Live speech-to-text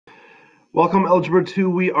Welcome, Algebra 2.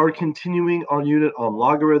 We are continuing our unit on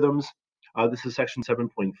logarithms. This is section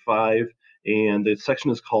 7.5, and the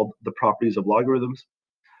section is called the properties of logarithms.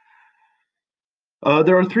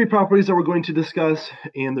 There are three properties that we're going to discuss,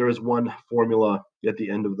 and there is one formula at the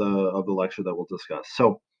end of the lecture that we'll discuss.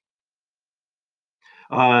 So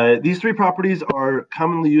these three properties are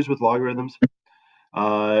commonly used with logarithms: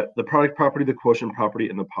 the product property, the quotient property,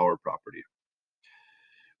 and the power property.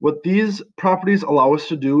 What these properties allow us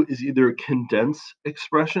to do is either condense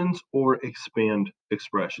expressions or expand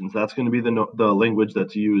expressions. That's going to be the language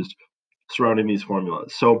that's used surrounding these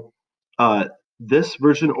formulas. So this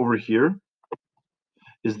version over here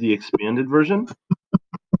is the expanded version.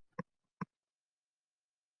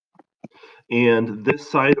 And this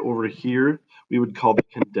side over here, we would call the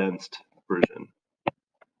condensed version.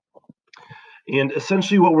 And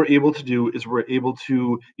essentially what we're able to do is we're able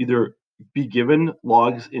to either be given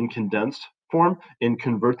logs in condensed form and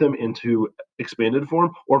convert them into expanded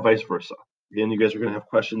form, or vice versa. Again, you guys are going to have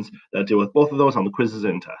questions that deal with both of those on the quizzes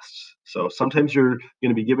and tests. So sometimes you're going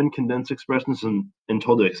to be given condensed expressions and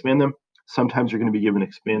told to expand them. Sometimes you're going to be given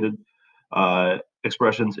expanded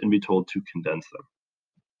expressions and be told to condense them.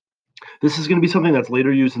 This is going to be something that's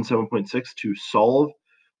later used in 7.6 to solve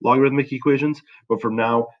logarithmic equations, but for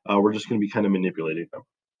now, we're just going to be kind of manipulating them.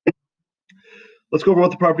 Let's go over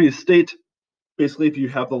what the properties state. Basically, if you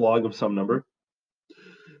have the log of some number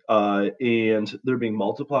and they're being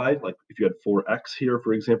multiplied, like if you had 4x here,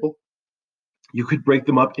 for example, you could break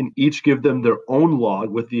them up and each give them their own log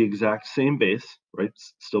with the exact same base, right?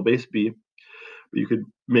 Still base b. But you could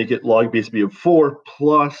make it log base b of 4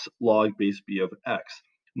 plus log base b of x.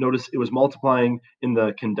 Notice it was multiplying in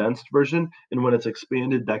the condensed version, and when it's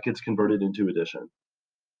expanded, that gets converted into addition.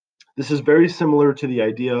 This is very similar to the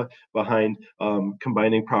idea behind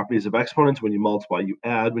combining properties of exponents. When you multiply, you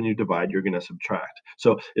add. When you divide, you're going to subtract.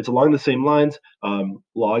 So it's along the same lines.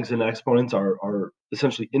 Logs and exponents are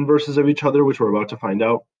essentially inverses of each other, which we're about to find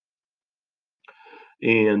out.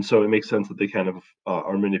 And so it makes sense that they kind of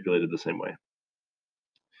are manipulated the same way.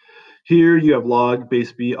 Here you have log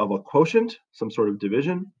base b of a quotient, some sort of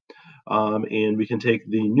division. And we can take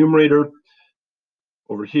the numerator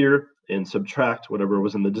over here and subtract whatever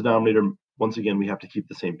was in the denominator. Once again, we have to keep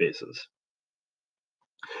the same bases.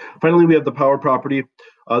 Finally, we have the power property.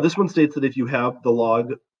 This one states that if you have the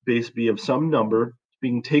log base b of some number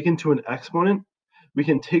being taken to an exponent, we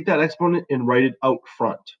can take that exponent and write it out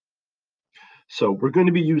front. So we're going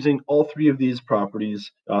to be using all three of these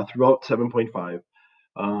properties throughout 7.5.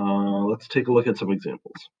 Let's take a look at some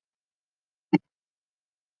examples.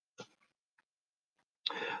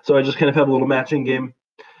 So I just kind of have a little matching game.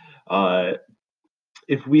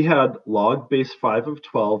 If we had log base 5 of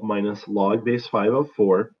 12 minus log base 5 of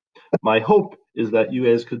 4, my hope is that you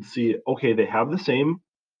guys could see, okay, they have the same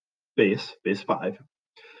base 5,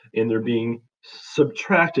 and they're being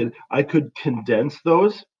subtracted. I could condense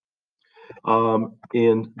those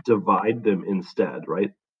and divide them instead,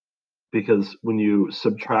 right? Because when you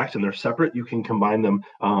subtract and they're separate, you can combine them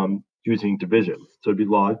using division. So it'd be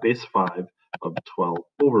log base 5 of 12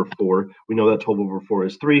 over 4. We know that 12 over 4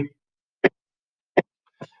 is 3,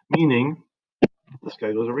 meaning this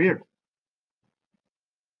guy goes over here.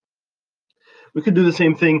 We could do the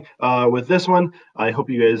same thing with this one. I hope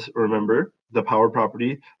you guys remember the power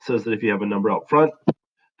property says that if you have a number out front,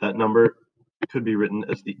 that number could be written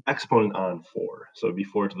as the exponent on 4. So it'd be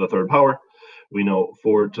 4 to the third power. We know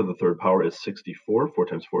 4 to the third power is 64. 4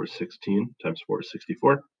 times 4 is 16, times 4 is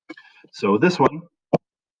 64. So this one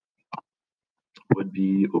would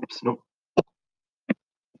be, oops, nope.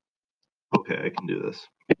 Okay, I can do this.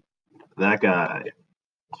 That guy.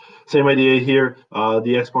 Same idea here.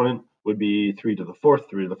 The exponent would be 3 to the fourth.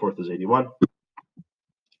 3 to the fourth is 81.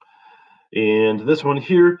 And this one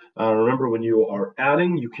here, remember when you are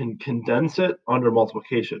adding, you can condense it under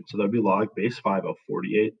multiplication. So that would be log base 5 of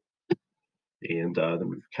 48. And then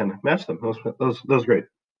we kind of match them. That was great.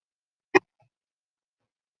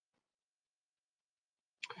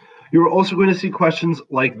 You're also going to see questions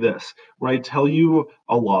like this, where I tell you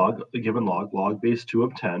a given log base 2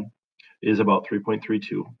 of 10 is about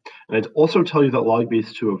 3.32. And I'd also tell you that log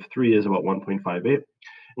base 2 of 3 is about 1.58.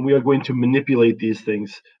 And we are going to manipulate these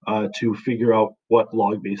things to figure out what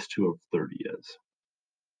log base 2 of 30 is.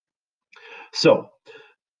 So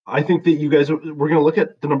I think that you guys, we're going to look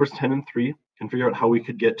at the numbers 10 and 3 and figure out how we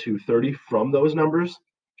could get to 30 from those numbers.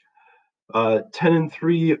 10 and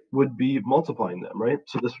 3 would be multiplying them, right?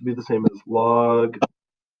 So this would be the same as log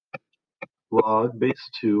base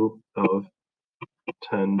 2 of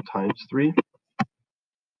 10 times 3.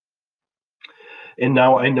 And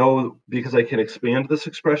now I know, because I can expand this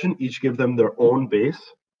expression, each give them their own base,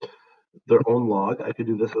 their own log, I could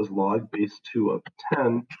do this as log base 2 of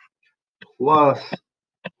 10 plus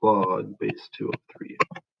log base 2 of 3.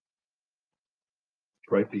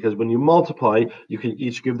 Right? Because when you multiply, you can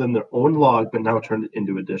each give them their own log, but now turn it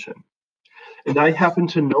into addition. And I happen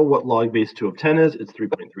to know what log base 2 of 10 is. It's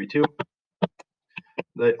 3.32.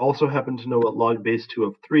 I also happen to know what log base 2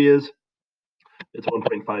 of 3 is. It's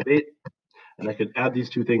 1.58. And I could add these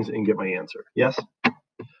two things and get my answer. Yes?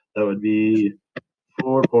 That would be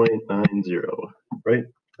 4.90, right?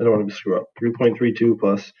 I don't want to screw up. 3.32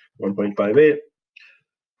 plus 1.58,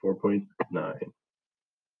 4.9.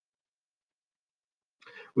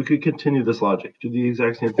 We could continue this logic, do the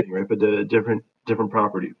exact same thing, right? But a different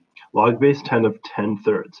property. Log base 10 of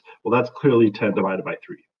 10/3. Well, that's clearly 10 divided by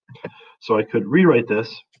 3. So I could rewrite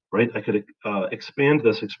this, right? I could expand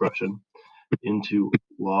this expression into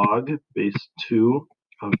log base 2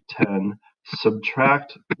 of 10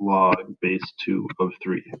 subtract log base 2 of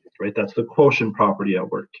 3, right? That's the quotient property at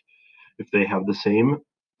work. If they have the same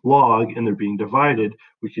log and they're being divided,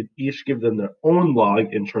 we could each give them their own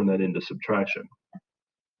log and turn that into subtraction.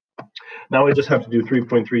 Now I just have to do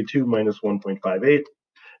 3.32 minus 1.58,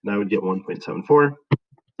 and I would get 1.74,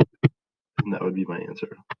 and that would be my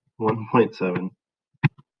answer, 1.74.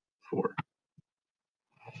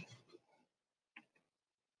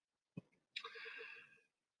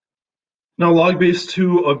 Now log base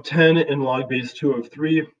 2 of 10 and log base 2 of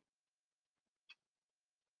 3.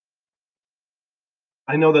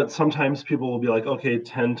 I know that sometimes people will be like, okay,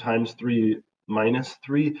 10 times 3 minus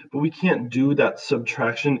 3, but we can't do that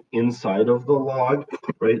subtraction inside of the log,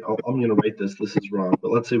 right? I'm going to write this. This is wrong,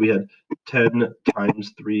 but let's say we had 10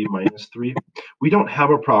 times 3 minus 3. We don't have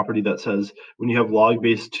a property that says when you have log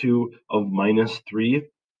base 2 of minus 3,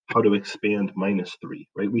 how to expand minus 3,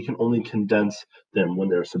 right? We can only condense them when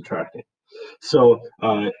they're subtracting. So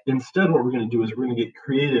instead, what we're going to do is we're going to get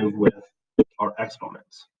creative with our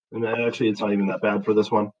exponents. And actually, it's not even that bad for this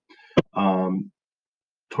one.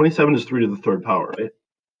 27 is 3 to the 3rd power, right?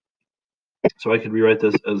 So I could rewrite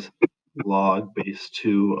this as log base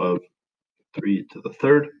 2 of 3 to the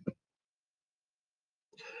 3rd.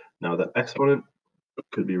 Now that exponent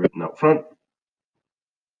could be written out front.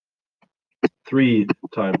 3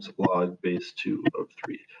 times log base 2 of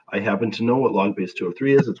 3. I happen to know what log base 2 of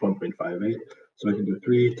 3 is. It's 1.58. So I can do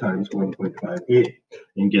 3 times 1.58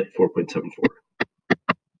 and get 4.74.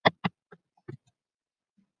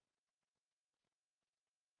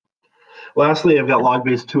 Lastly, I've got log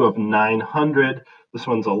base 2 of 900. This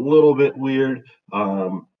one's a little bit weird.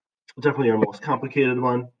 Definitely our most complicated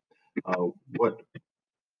one. What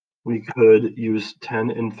we could use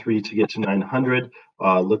 10 and 3 to get to 900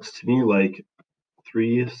 looks to me like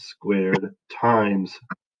 3 squared times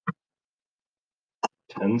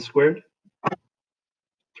 10 squared.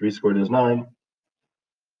 3 squared is 9.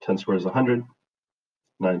 10 squared is 100.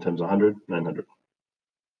 9 times 100, 900.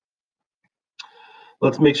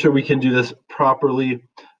 Let's make sure we can do this properly.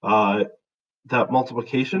 That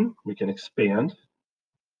multiplication, we can expand,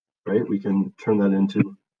 right? We can turn that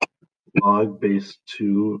into log base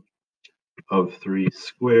 2 of 3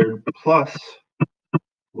 squared plus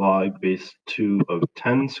log base 2 of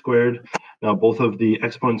 10 squared. Now both of the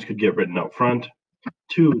exponents could get written out front.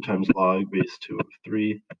 2 times log base 2 of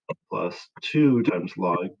 3 plus 2 times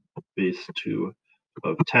log base 2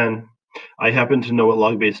 of 10. I happen to know what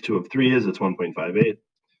log base 2 of 3 is. It's 1.58.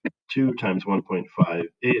 2 times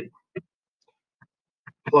 1.58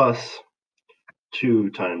 plus 2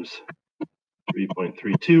 times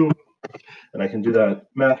 3.32. And I can do that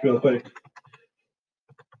math real quick.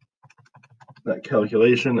 That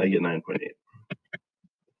calculation, I get 9.8.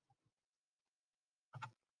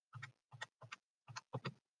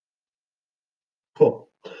 Cool.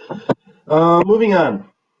 Moving on.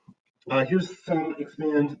 Here's some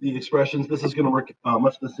expand the expressions. This is going to work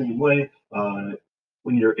much the same way.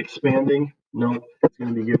 When you're expanding, note it's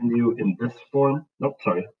going to be given to you in this form. Nope,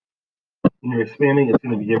 sorry. When you're expanding, it's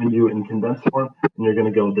going to be given to you in condensed form, and you're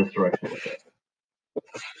going to go this direction with it.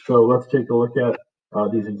 So let's take a look at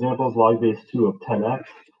these examples. Log base 2 of 10x.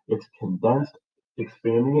 It's condensed.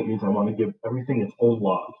 Expanding it means I want to give everything its own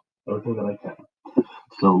log, everything that I can.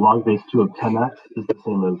 So log base 2 of 10x is the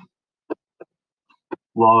same as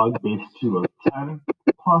log base 2 of 10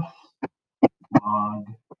 plus log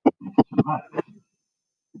base 2 of x.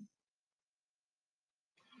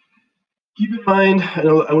 Keep in mind, I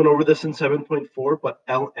know I went over this in 7.4, but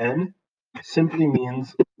ln simply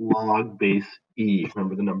means log base e.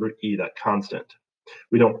 Remember the number e, that constant.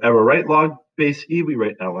 We don't ever write log base e, we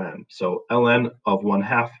write ln. So ln of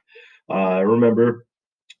 1/2. Remember,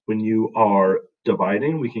 when you are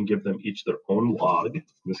dividing, we can give them each their own log, in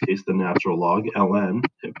this case the natural log, ln,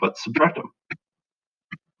 but subtract them.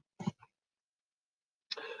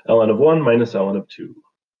 ln of 1 minus ln of 2.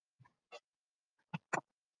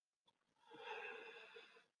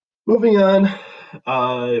 Moving on,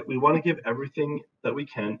 we want to give everything that we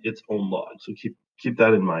can its own log, so keep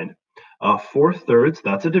that in mind. 4/3,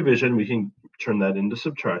 that's a division. We can turn that into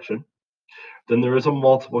subtraction. Then there is a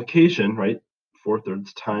multiplication, right?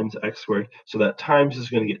 4/3 times x squared. So that times is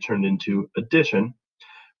going to get turned into addition,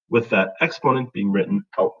 with that exponent being written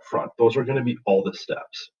out front. Those are going to be all the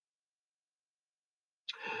steps.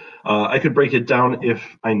 I could break it down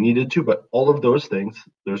if I needed to, but all of those things,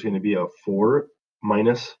 there's going to be a 4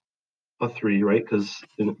 minus a 3, right?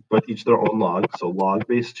 But each their own log. So log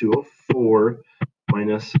base 2 of 4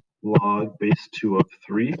 minus log base 2 of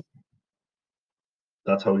 3.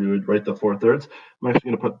 That's how we would write the 4/3. I'm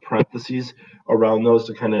actually going to put parentheses around those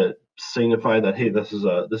to kind of signify that, hey, this is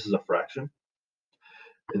a fraction.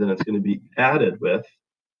 And then it's going to be added with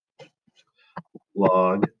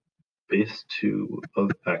log base 2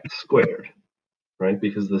 of x squared, right?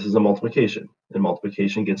 Because this is a multiplication, and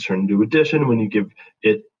multiplication gets turned into addition when you give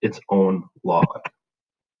it its own log.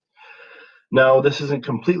 Now, this isn't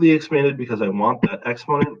completely expanded because I want that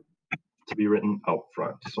exponent to be written out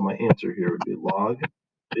front. So my answer here would be log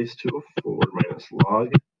base 2 of 4 minus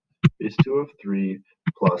log base 2 of 3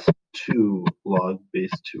 plus 2 log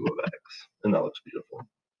base 2 of x. And that looks beautiful.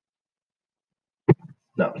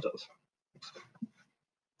 Now it does.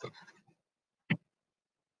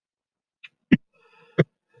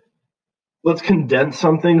 Let's condense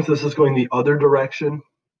some things. This is going the other direction.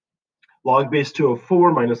 Log base 2 of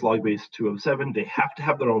 4 minus log base 2 of 7. They have to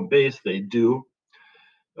have their own base. They do.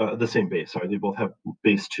 The same base, sorry, they both have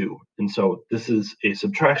base 2. And so this is a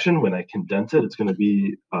subtraction. When I condense it, it's going to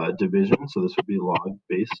be division. So this would be log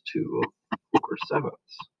base 2 of 4/7.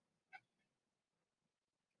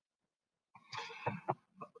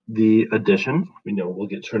 The addition, we know, will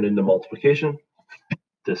get turned into multiplication.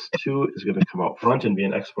 This 2 is going to come out front and be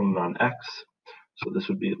an exponent on x. So this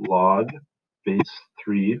would be log base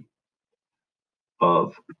 3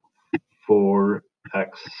 of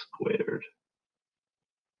 4x squared.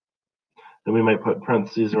 Then we might put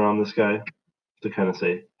parentheses around this guy to kind of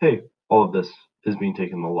say, hey, all of this is being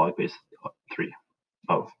taken the log base 3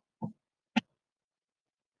 of